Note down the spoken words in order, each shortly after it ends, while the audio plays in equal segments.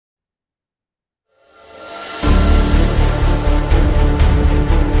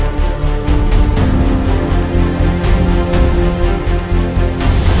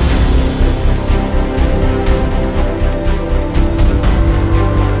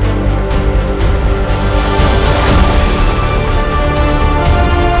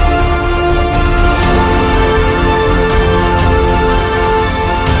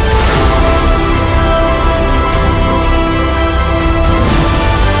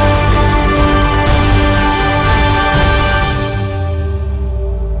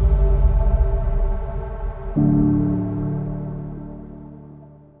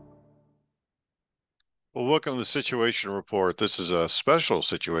the situation report. This is a special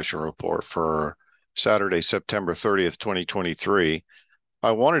situation report for Saturday, September 30th, 2023.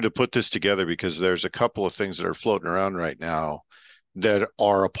 I wanted to put this together because there's a couple of things that are floating around right now that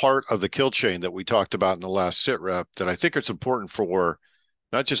are a part of the kill chain that we talked about in the last sit rep that I think it's important for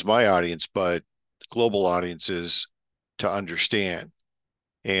not just my audience, but global audiences to understand.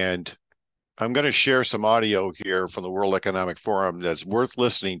 And I'm going to share some audio here from the World Economic Forum that's worth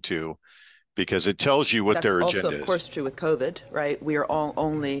listening to because it tells you what That's their also, agenda of is. course, true with COVID, right? We are all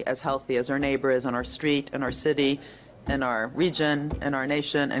only as healthy as our neighbor is on our street, in our city, in our region, in our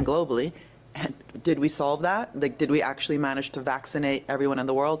nation, and globally. And did we solve that? Like, did we actually manage to vaccinate everyone in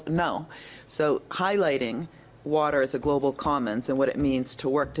the world? No. So highlighting water as a global commons and what it means to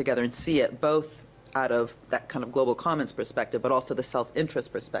work together and see it both out of that kind of global commons perspective, but also the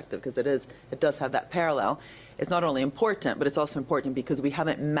self-interest perspective, because it does have that parallel. It's not only important, but it's also important because we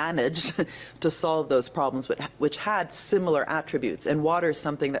haven't managed to solve those problems which had similar attributes. And water is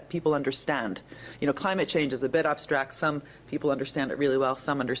something that people understand. You know, climate change is a bit abstract. Some people understand it really well.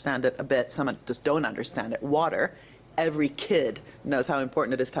 Some understand it a bit. Some just don't understand it. Water, every kid knows how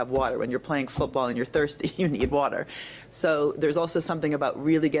important it is to have water. When you're playing football and you're thirsty, you need water. So there's also something about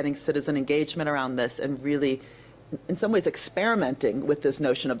really getting citizen engagement around this and really, in some ways, experimenting with this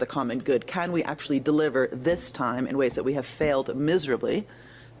notion of the common good. Can we actually deliver this time in ways that we have failed miserably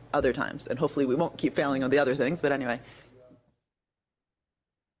other times? And hopefully we won't keep failing on the other things, but anyway.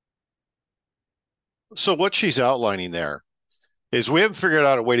 So what she's outlining there is we haven't figured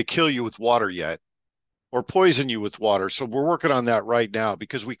out a way to kill you with water yet or poison you with water. So we're working on that right now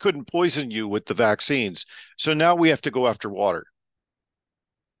because we couldn't poison you with the vaccines. So now we have to go after water.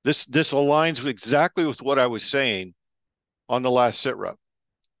 This aligns exactly with what I was saying on the last sit rep.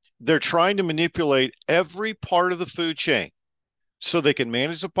 They're trying to manipulate every part of the food chain so they can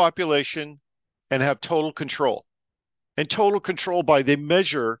manage the population and have total control. And total control by they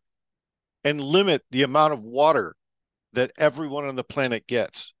measure and limit the amount of water that everyone on the planet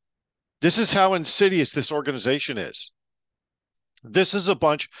gets. This is how insidious this organization is. This is a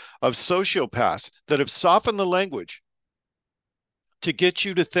bunch of sociopaths that have softened the language to get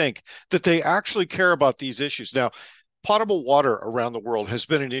you to think that they actually care about these issues. Now, potable water around the world has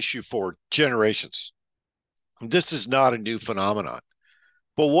been an issue for generations. This is not a new phenomenon.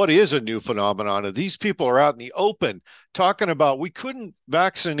 But what is a new phenomenon? And these people are out in the open talking about we couldn't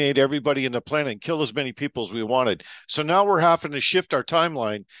vaccinate everybody in the planet and kill as many people as we wanted. So now we're having to shift our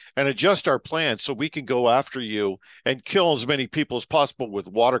timeline and adjust our plan so we can go after you and kill as many people as possible with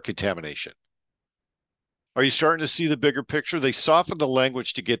water contamination. Are you starting to see the bigger picture? They soften the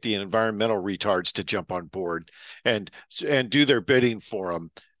language to get the environmental retards to jump on board and do their bidding for them.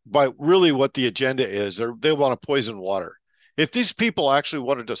 But really what the agenda is, they want to poison water. If these people actually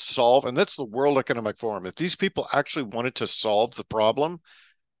wanted to solve, and that's the World Economic Forum, if these people actually wanted to solve the problem,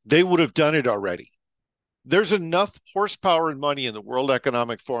 they would have done it already. There's enough horsepower and money in the World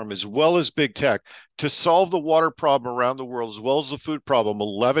Economic Forum, as well as big tech, to solve the water problem around the world, as well as the food problem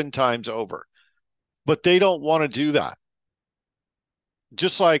 11 times over. But they don't want to do that.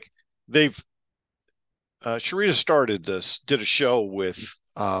 Just like they've, Sharita started this, did a show with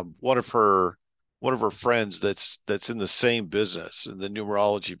one of her friends that's in the same business, in the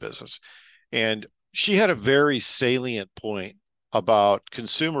numerology business. And she had a very salient point about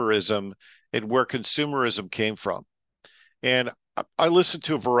consumerism and where consumerism came from. And I listened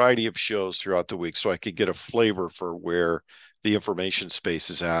to a variety of shows throughout the week so I could get a flavor for where the information space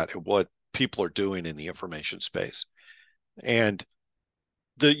is at and what people are doing in the information space. And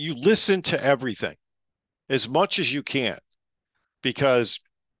you listen to everything as much as you can because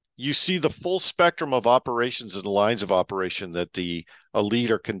you see the full spectrum of operations and lines of operation that the elite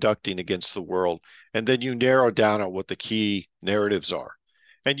are conducting against the world. And then you narrow down on what the key narratives are.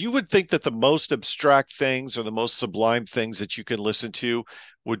 And you would think that the most abstract things or the most sublime things that you can listen to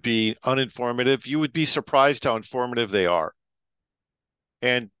would be uninformative. You would be surprised how informative they are.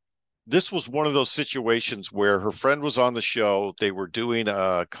 And this was one of those situations where her friend was on the show. They were doing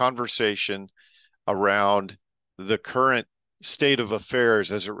a conversation around the current state of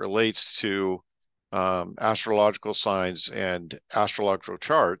affairs as it relates to astrological signs and astrological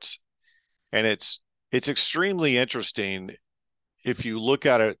charts. And it's extremely interesting if you look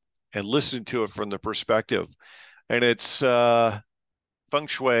at it and listen to it from the perspective. And it's feng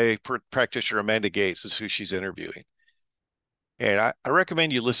shui practitioner Amanda Gates is who she's interviewing. And I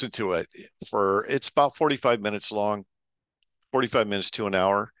recommend you listen to it it's about 45 minutes long, 45 minutes to an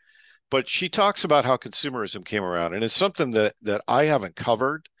hour. But she talks about how consumerism came around. And it's something that I haven't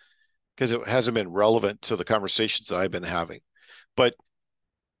covered because it hasn't been relevant to the conversations that I've been having. But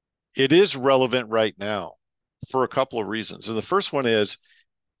it is relevant right now. for a couple of reasons. And the first one is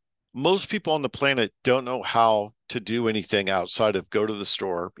most people on the planet don't know how to do anything outside of go to the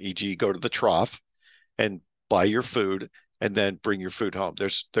store, e.g., go to the trough and buy your food and then bring your food home.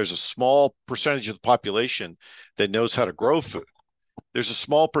 There's a small percentage of the population that knows how to grow food. There's a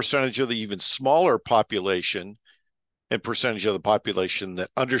small percentage of the even smaller population and percentage of the population that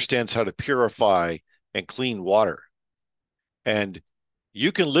understands how to purify and clean water. And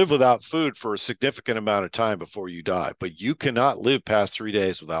you can live without food for a significant amount of time before you die, but you cannot live past 3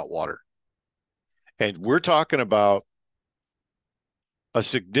 days without water. And we're talking about a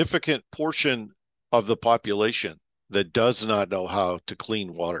significant portion of the population that does not know how to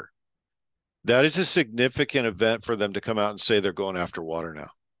clean water. That is a significant event for them to come out and say they're going after water now.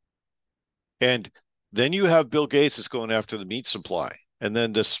 And then you have Bill Gates is going after the meat supply, and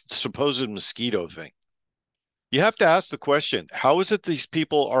then this supposed mosquito thing. You have to ask the question, how is it these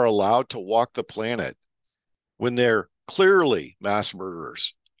people are allowed to walk the planet when they're clearly mass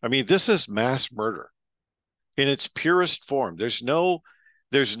murderers? I mean, this is mass murder in its purest form. There's no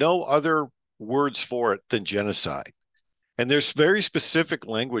other words for it than genocide. And there's very specific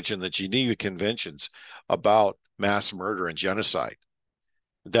language in the Geneva Conventions about mass murder and genocide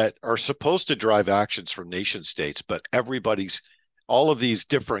that are supposed to drive actions from nation states, but all of these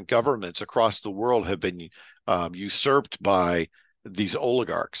different governments across the world have been usurped by these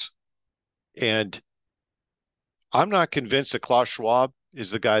oligarchs. And I'm not convinced that Klaus Schwab is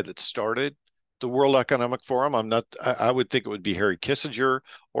the guy that started the World Economic Forum. I would think it would be Harry Kissinger,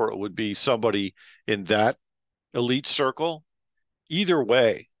 or it would be somebody in that elite circle. Either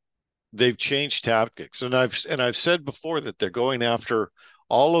way, they've changed tactics. And I've said before that they're going after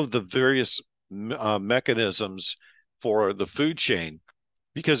all of the various mechanisms for the food chain,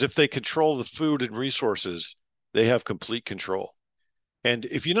 because if they control the food and resources, they have complete control. And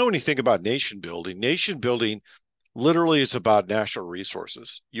if you know anything about nation building literally is about national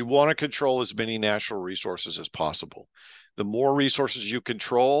resources. You want to control as many national resources as possible. The more resources you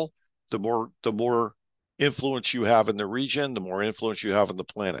control, the more influence you have in the region, the more influence you have on the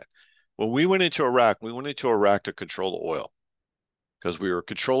planet. When we went into Iraq to control the oil, because we were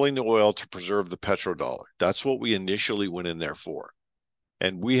controlling the oil to preserve the petrodollar. That's what we initially went in there for.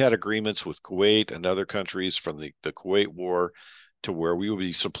 And we had agreements with Kuwait and other countries from the Kuwait War to where we would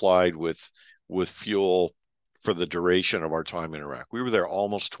be supplied with fuel for the duration of our time in Iraq. We were there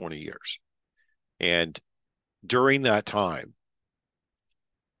almost 20 years. And during that time,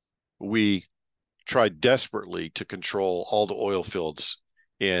 we tried desperately to control all the oil fields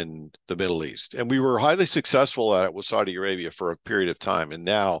in the Middle East. And we were highly successful at it with Saudi Arabia for a period of time. And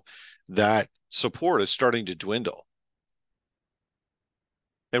now that support is starting to dwindle.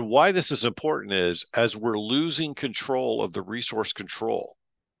 And why this is important is as we're losing control of the resource control,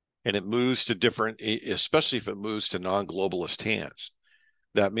 and it moves to different, especially if it moves to non-globalist hands,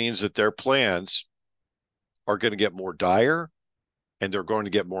 that means that their plans are going to get more dire and they're going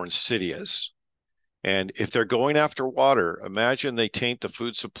to get more insidious. And if they're going after water, imagine they taint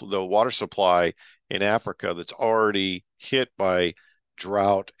the water supply in Africa that's already hit by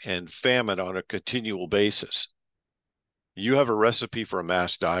drought and famine on a continual basis. You have a recipe for a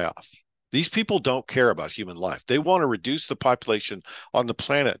mass die-off. These people don't care about human life. They want to reduce the population on the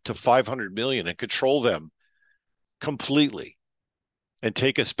planet to 500 million and control them completely and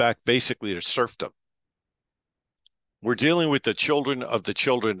take us back basically to serfdom. We're dealing with the children of the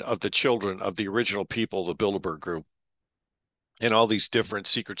children of the children of the original people, the Bilderberg Group, and all these different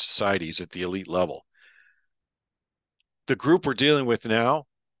secret societies at the elite level. The group we're dealing with now,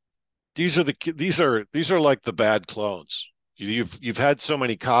 these are like the bad clones. You've had so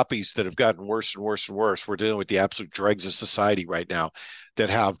many copies that have gotten worse and worse and worse. We're dealing with the absolute dregs of society right now that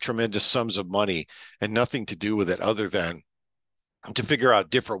have tremendous sums of money and nothing to do with it other than to figure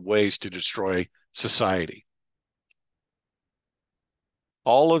out different ways to destroy society.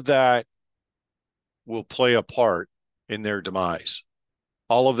 All of that will play a part in their demise.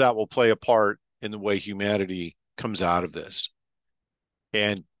 All of that will play a part in the way humanity comes out of this.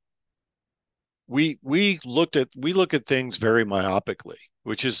 And we look at things very myopically,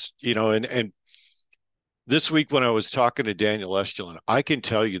 which is, and this week when I was talking to Daniel Estulin, I can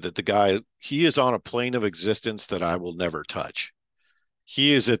tell you that the guy, he is on a plane of existence that I will never touch.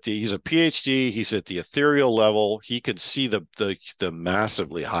 He's a PhD. He's at the ethereal level. He can see the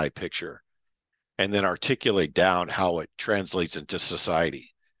massively high picture and then articulate down how it translates into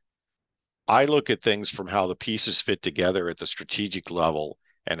society. I look at things from how the pieces fit together at the strategic level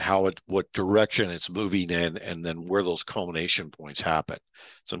and what direction it's moving in, and then where those culmination points happen.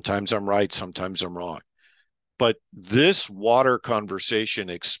 Sometimes I'm right, sometimes I'm wrong. But this water conversation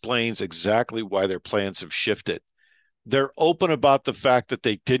explains exactly why their plans have shifted. They're open about the fact that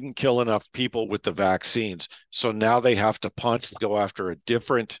they didn't kill enough people with the vaccines. So now they have to punch, go after a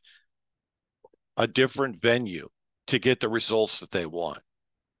different venue to get the results that they want.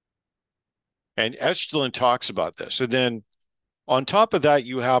 And Echelon talks about this. And then on top of that,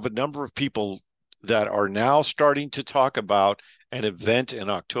 you have a number of people that are now starting to talk about an event in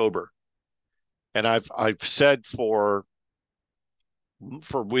October. And I've said for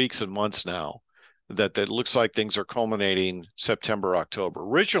weeks and months now that it looks like things are culminating September, October.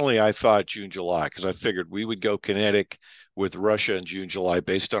 Originally, I thought June, July, because I figured we would go kinetic with Russia in June, July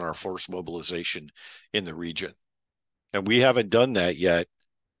based on our force mobilization in the region. And we haven't done that yet,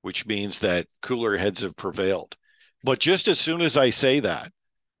 which means that cooler heads have prevailed. But just as soon as I say that,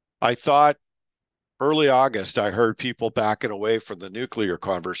 I thought early August, I heard people backing away from the nuclear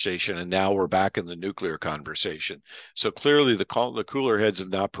conversation, and now we're back in the nuclear conversation. So clearly the cooler heads have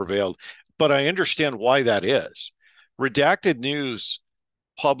not prevailed. But I understand why that is. Redacted News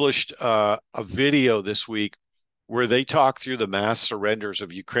published a video this week where they talk through the mass surrenders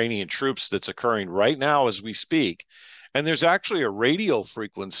of Ukrainian troops that's occurring right now as we speak. And there's actually a radio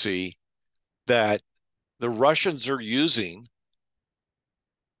frequency that the Russians are using.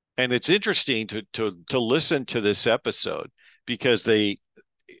 And it's interesting to listen to this episode because they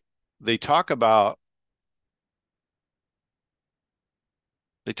talk about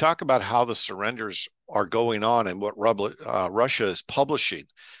how the surrenders are going on and what Russia is publishing.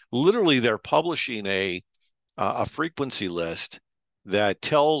 Literally, they're publishing a frequency list that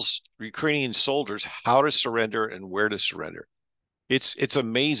tells Ukrainian soldiers how to surrender and where to surrender. It's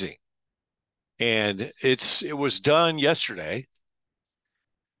amazing, and it was done yesterday,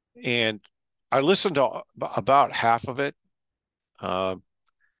 and I listened to about half of it. Uh,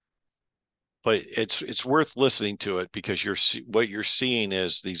 but it's worth listening to it because what you're seeing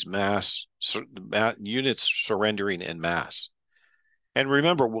is these mass units surrendering en masse. And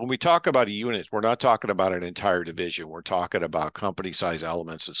remember, when we talk about a unit, we're not talking about an entire division. We're talking about company size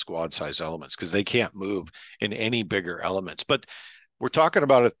elements and squad size elements because they can't move in any bigger elements. But we're talking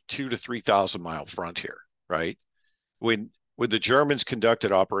about a 2,000 to 3,000 mile front here, right? When the Germans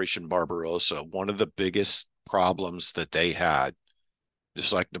conducted Operation Barbarossa, one of the biggest problems that they had,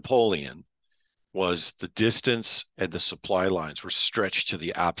 just like Napoleon, was the distance and the supply lines were stretched to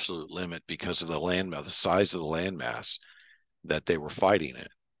the absolute limit because of the size of the landmass that they were fighting in.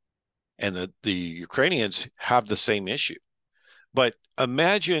 And the Ukrainians have the same issue. But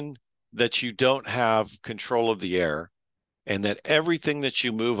imagine that you don't have control of the air and that everything that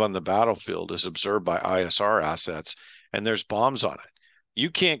you move on the battlefield is observed by ISR assets and there's bombs on it. You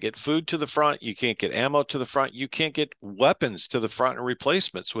can't get food to the front. You can't get ammo to the front. You can't get weapons to the front and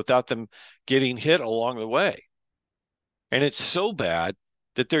replacements without them getting hit along the way. And it's so bad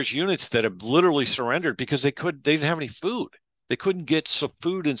that there's units that have literally surrendered because they didn't have any food. They couldn't get some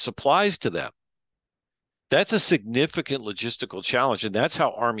food and supplies to them. That's a significant logistical challenge, and that's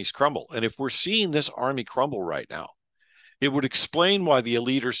how armies crumble. And if we're seeing this army crumble right now, it would explain why the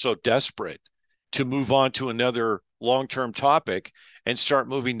elite are so desperate to move on to another long-term topic and start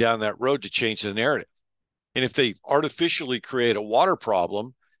moving down that road to change the narrative. And if they artificially create a water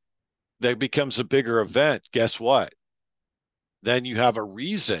problem that becomes a bigger event, guess what? Then you have a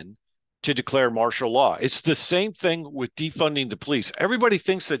reason to declare martial law. It's the same thing with defunding the police. Everybody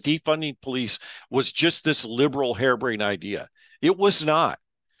thinks that defunding police was just this liberal harebrained idea. It was not.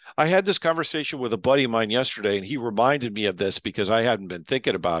 I had this conversation with a buddy of mine yesterday, and he reminded me of this because I hadn't been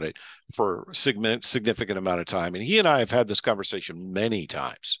thinking about it for a significant amount of time. And he and I have had this conversation many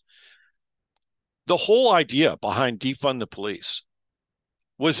times. The whole idea behind defund the police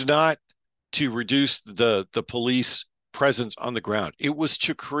was not to reduce the police presence on the ground. It was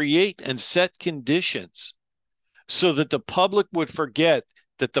to create and set conditions so that the public would forget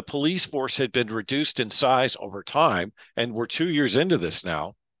that the police force had been reduced in size over time. And we're 2 years into this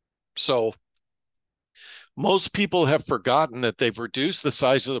now. So most people have forgotten that they've reduced the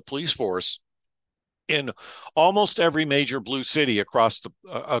size of the police force in almost every major blue city across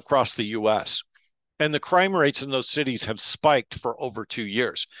the U.S. And the crime rates in those cities have spiked for over 2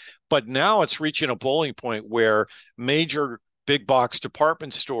 years. But now it's reaching a boiling point where major big box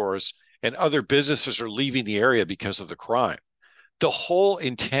department stores and other businesses are leaving the area because of the crime. The whole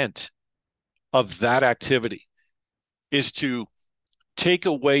intent of that activity is to take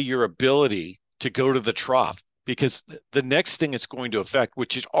away your ability to go to the trough, because the next thing it's going to affect,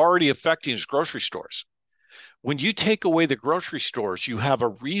 which is already affecting, is grocery stores. When you take away the grocery stores, you have a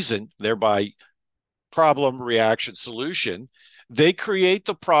reason, thereby problem, reaction, solution, They create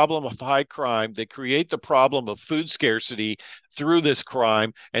the problem of high crime. They create the problem of food scarcity through this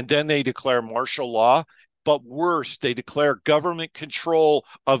crime, and then they declare martial law. But worse, they declare government control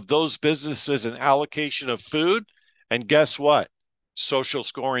of those businesses and allocation of food. And guess what? Social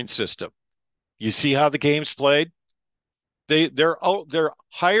scoring system. You see how the game's played? Their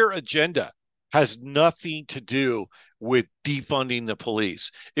higher agenda has nothing to do with defunding the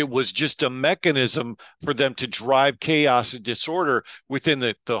police. It was just a mechanism for them to drive chaos and disorder within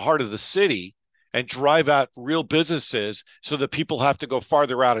the heart of the city and drive out real businesses so that people have to go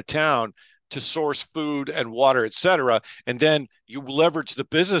farther out of town to source food and water, et cetera. And then you leverage the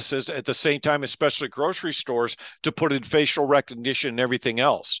businesses at the same time, especially grocery stores, to put in facial recognition and everything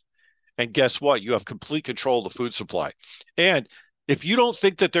else. And guess what? You have complete control of the food supply. And if you don't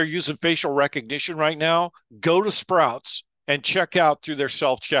think that they're using facial recognition right now, go to Sprouts and check out through their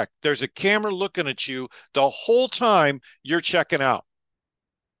self-check. There's a camera looking at you the whole time you're checking out.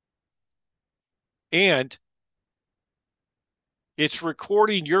 And it's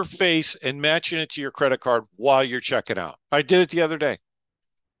recording your face and matching it to your credit card while you're checking out. I did it the other day.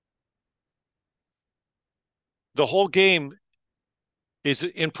 The whole game is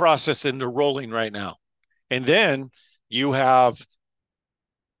in process and they're rolling right now. And then you have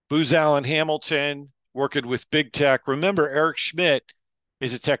Booz Allen Hamilton working with big tech. Remember, Eric Schmidt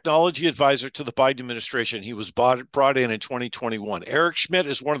is a technology advisor to the Biden administration. He was brought in 2021. Eric Schmidt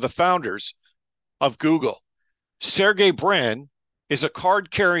is one of the founders of Google. Sergey Brin is a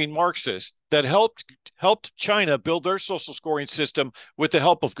card-carrying Marxist that helped China build their social scoring system with the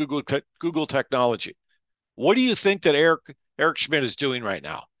help of Google technology. What do you think that Eric Schmidt is doing right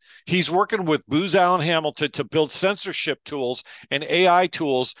now? He's working with Booz Allen Hamilton to build censorship tools and AI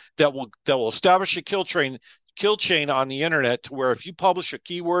tools that will establish a kill chain on the internet to where if you publish a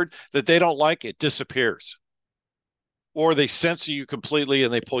keyword that they don't like, it disappears. Or they censor you completely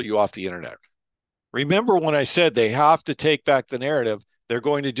and they pull you off the internet. Remember when I said they have to take back the narrative, they're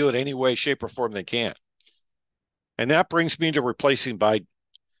going to do it any way, shape, or form they can. And that brings me to replacing Biden.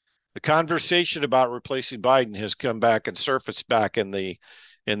 The conversation about replacing Biden has come back and surfaced back in the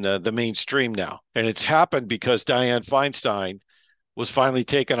mainstream now. And it's happened because Dianne Feinstein was finally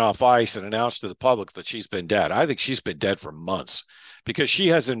taken off ice and announced to the public that she's been dead. I think she's been dead for months because she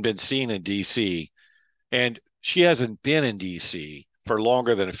hasn't been seen in D.C. and she hasn't been in D.C. for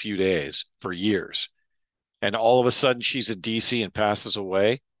longer than a few days, for years. And all of a sudden she's in D.C. and passes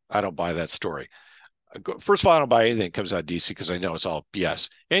away. I don't buy that story. First of all, I don't buy anything that comes out of D.C. because I know it's all BS.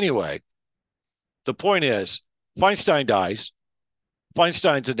 Anyway, the point is Feinstein dies.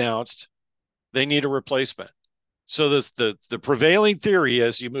 Feinstein's announced they need a replacement. So the prevailing theory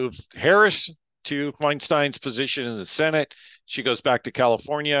is you move Harris to Feinstein's position in the Senate. She goes back to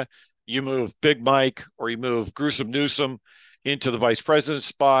California. You move Big Mike or you move Gruesome Newsom into the vice president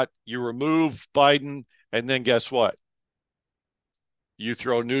spot. You remove Biden. And then guess what? You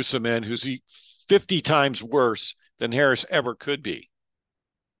throw Newsom in, who's 50 times worse than Harris ever could be.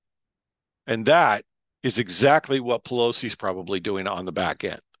 And that is exactly what Pelosi's probably doing on the back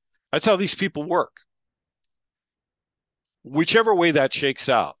end. That's how these people work. Whichever way that shakes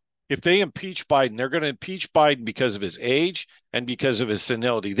out, if they impeach Biden, they're going to impeach Biden because of his age and because of his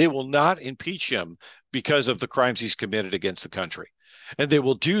senility. They will not impeach him because of the crimes he's committed against the country. And they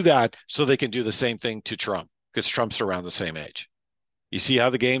will do that so they can do the same thing to Trump because Trump's around the same age. You see how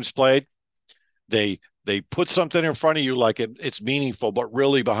the game's played? They put something in front of you like it's meaningful, but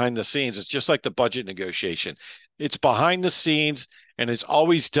really behind the scenes, it's just like the budget negotiation. It's behind the scenes, and it's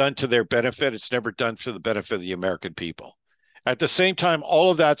always done to their benefit. It's never done for the benefit of the American people. At the same time,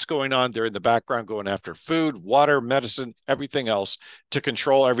 all of that's going on. They're in the background going after food, water, medicine, everything else to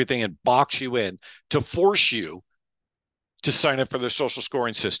control everything and box you in, to force you to sign up for their social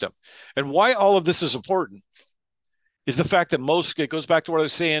scoring system. And why all of this is important is the fact that it goes back to what I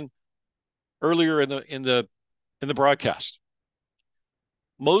was saying earlier in the broadcast.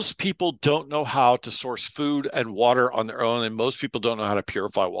 Most people don't know how to source food and water on their own, and most people don't know how to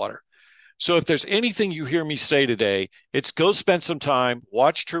purify water. So if there's anything you hear me say today, it's go spend some time,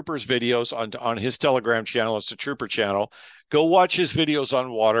 watch Trooper's videos on his Telegram channel. It's the Trooper channel. Go watch his videos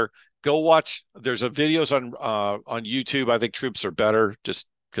on water. Go watch, there's videos on YouTube. I think Troops are better just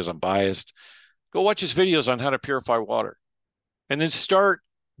because I'm biased. Go watch his videos on how to purify water. And then start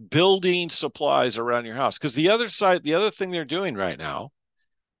building supplies around your house. Because the other thing they're doing right now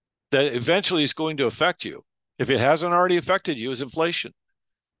that eventually is going to affect you, if it hasn't already affected you, is inflation.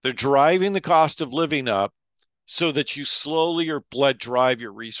 They're driving the cost of living up so that you slowly or bled drive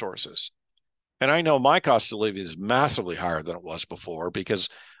your resources. And I know my cost of living is massively higher than it was before because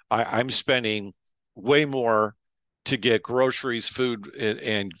I'm spending way more to get groceries, food,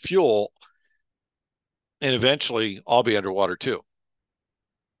 and fuel, and eventually I'll be underwater too.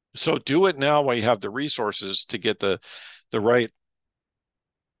 So do it now while you have the resources to get the right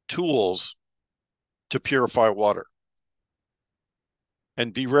tools to purify water,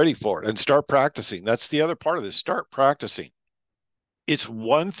 and be ready for it and start practicing. That's the other part of this. Start practicing. It's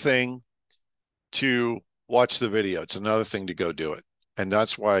one thing to watch the video. It's another thing to go do it. And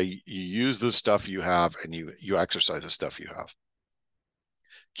that's why you use the stuff you have and you exercise the stuff you have.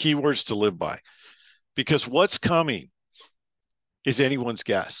 Keywords to live by. Because what's coming is anyone's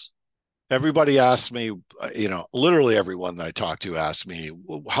guess. Everybody asks me, literally everyone that I talk to asks me,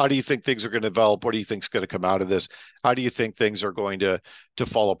 how do you think things are going to develop? What do you think is going to come out of this? How do you think things are going to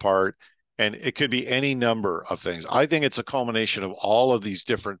fall apart? And it could be any number of things. I think it's a culmination of all of these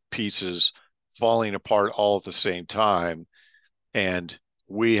different pieces falling apart all at the same time. And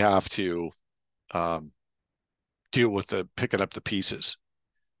we have to deal with picking up the pieces.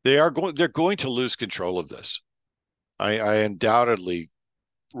 They're going to lose control of this. I undoubtedly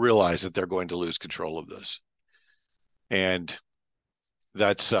realize that they're going to lose control of this. And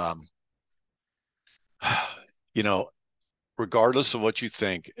that's, regardless of what you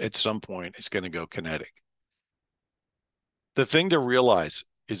think, at some point it's going to go kinetic. The thing to realize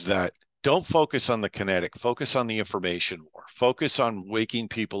is that don't focus on the kinetic, focus on the information war, focus on waking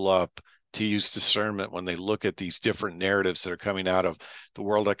people up to use discernment when they look at these different narratives that are coming out of the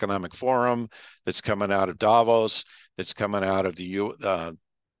World Economic Forum, that's coming out of Davos, that's coming out of the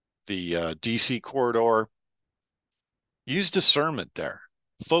DC corridor. Use discernment there.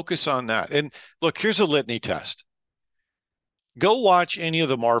 Focus on that. And look, here's a litany test. Go watch any of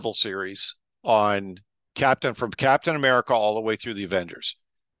the Marvel series on from Captain America all the way through the Avengers.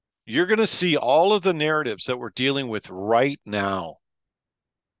 You're going to see all of the narratives that we're dealing with right now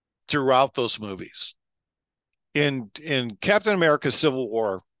throughout those movies. In Captain America Civil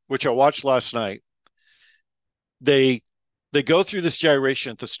War, which I watched last night, they go through this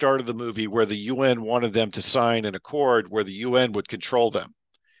gyration at the start of the movie where the UN wanted them to sign an accord where the UN would control them.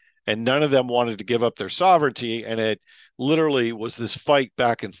 And none of them wanted to give up their sovereignty. And it literally was this fight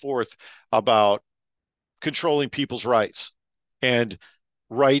back and forth about controlling people's rights, and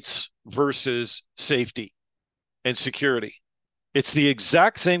rights versus safety and security. It's the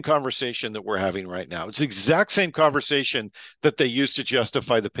exact same conversation that we're having right now. It's the exact same conversation that they used to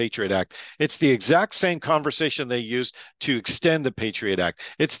justify the Patriot Act. It's the exact same conversation they used to extend the Patriot Act.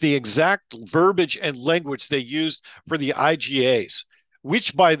 It's the exact verbiage and language they used for the IGAs,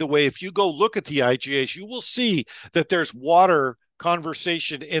 which, by the way, if you go look at the IGAs, you will see that there's water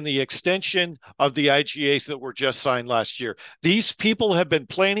conversation in the extension of the IGAs that were just signed last year. These people have been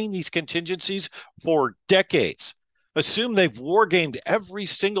planning these contingencies for decades. Assume they've wargamed every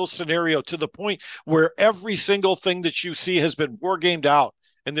single scenario to the point where every single thing that you see has been wargamed out,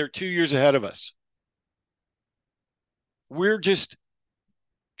 and they're 2 years ahead of us. We're just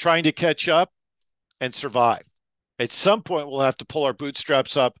trying to catch up and survive. At some point, we'll have to pull our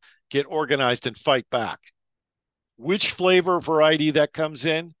bootstraps up, get organized, and fight back. Which flavor variety that comes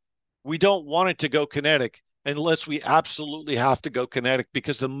in, we don't want it to go kinetic unless we absolutely have to go kinetic,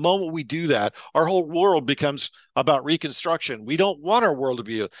 because the moment we do that, our whole world becomes about reconstruction. We don't want our world to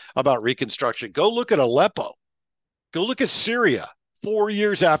be about reconstruction. Go look at Aleppo. Go look at Syria 4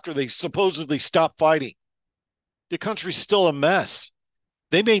 years after they supposedly stopped fighting. The country's still a mess.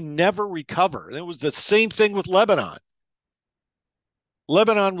 They may never recover. It was the same thing with Lebanon.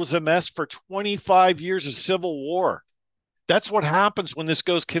 Lebanon was a mess for 25 years of civil war. That's what happens when this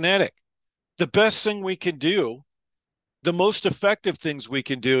goes kinetic. The best thing we can do, the most effective things we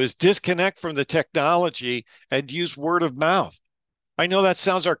can do, is disconnect from the technology and use word of mouth. I know that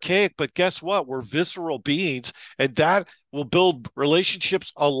sounds archaic, but guess what? We're visceral beings, and that will build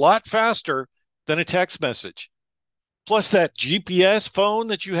relationships a lot faster than a text message. Plus, that GPS phone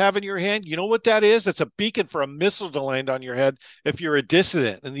that you have in your hand, you know what that is? It's a beacon for a missile to land on your head if you're a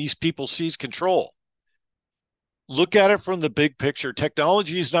dissident and these people seize control. Look at it from the big picture.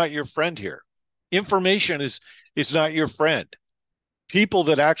 Technology is not your friend here. Information is not your friend. People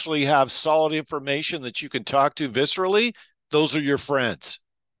that actually have solid information that you can talk to viscerally, those are your friends.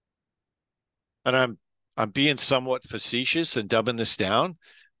 And I'm being somewhat facetious and dumbing this down,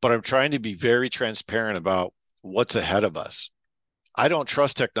 but I'm trying to be very transparent about what's ahead of us. I don't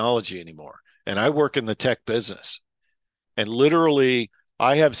trust technology anymore, and I work in the tech business. And literally,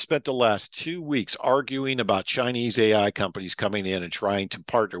 I have spent the last 2 weeks arguing about Chinese AI companies coming in and trying to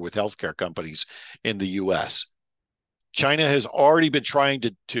partner with healthcare companies in the US. China has already been trying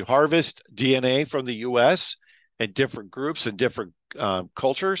to harvest DNA from the US and different groups and different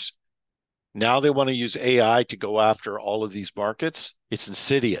cultures. Now they want to use AI to go after all of these markets. It's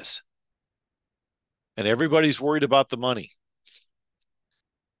insidious. And everybody's worried about the money.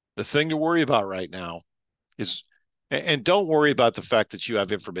 The thing to worry about right now is, and don't worry about the fact that you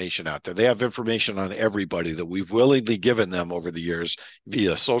have information out there. They have information on everybody that we've willingly given them over the years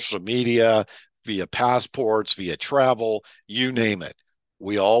via social media, via passports, via travel, you name it.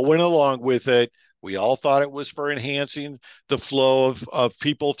 We all went along with it. We all thought it was for enhancing the flow of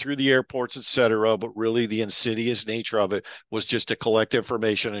people through the airports, et cetera. But really, the insidious nature of it was just to collect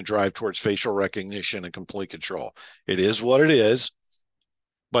information and drive towards facial recognition and complete control. It is what it is.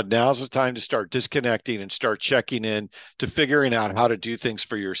 But now's the time to start disconnecting and start checking in to figuring out how to do things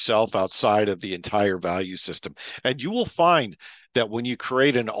for yourself outside of the entire value system. And you will find that when you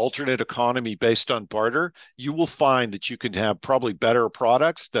create an alternate economy based on barter, you will find that you can have probably better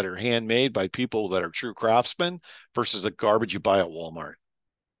products that are handmade by people that are true craftsmen versus the garbage you buy at Walmart.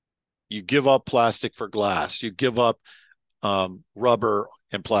 You give up plastic for glass. You give up rubber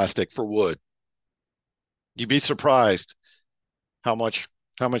and plastic for wood. You'd be surprised how much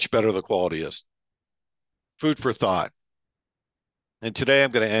better the quality is. Food for thought. And today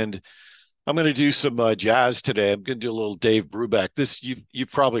I'm going to do some jazz today. I'm going to do a little Dave Brubeck. This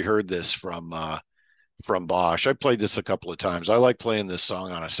you've probably heard this from Bosch. I played this a couple of times. I like playing this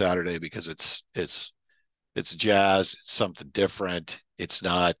song on a Saturday because it's jazz. It's something different. It's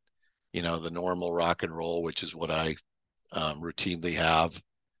not, the normal rock and roll, which is what I routinely have.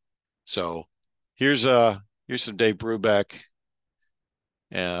 So here's some Dave Brubeck.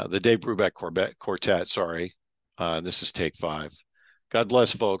 The Dave Brubeck Quartet, sorry. This is take 5. God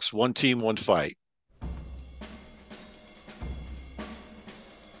bless, folks. One team, one fight.